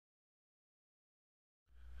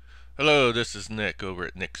Hello, this is Nick over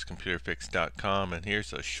at nickscomputerfix.com, and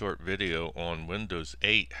here's a short video on Windows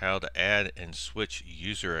 8 how to add and switch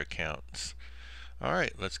user accounts.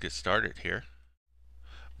 Alright, let's get started here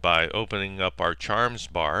by opening up our charms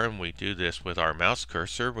bar, and we do this with our mouse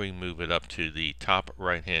cursor. We move it up to the top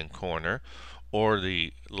right hand corner or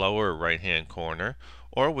the lower right hand corner,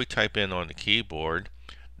 or we type in on the keyboard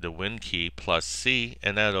the Win key plus C,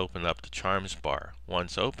 and that opens up the charms bar.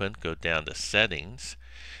 Once open, go down to settings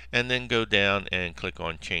and then go down and click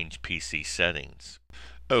on change PC settings.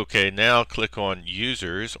 Okay, now click on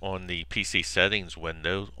users on the PC settings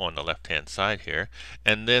window on the left hand side here,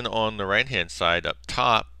 and then on the right hand side up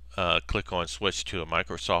top click on switch to a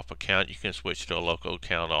Microsoft account. You can switch to a local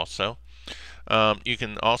account also. You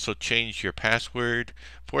can also change your password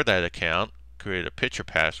for that account, create a picture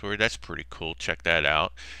password. That's pretty cool. Check that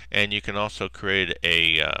out. And you can also create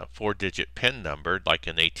a 4-digit PIN number like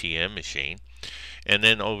an ATM machine. And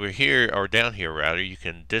then over here, or down here rather, you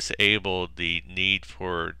can disable the need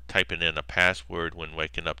for typing in a password when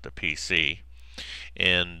waking up the PC.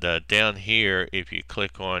 And down here, if you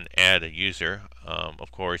click on add a user,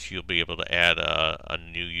 of course you'll be able to add a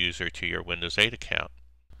new user to your Windows 8 account.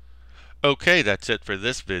 Okay, that's it for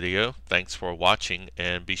this video. Thanks for watching,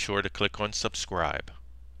 and be sure to click on subscribe.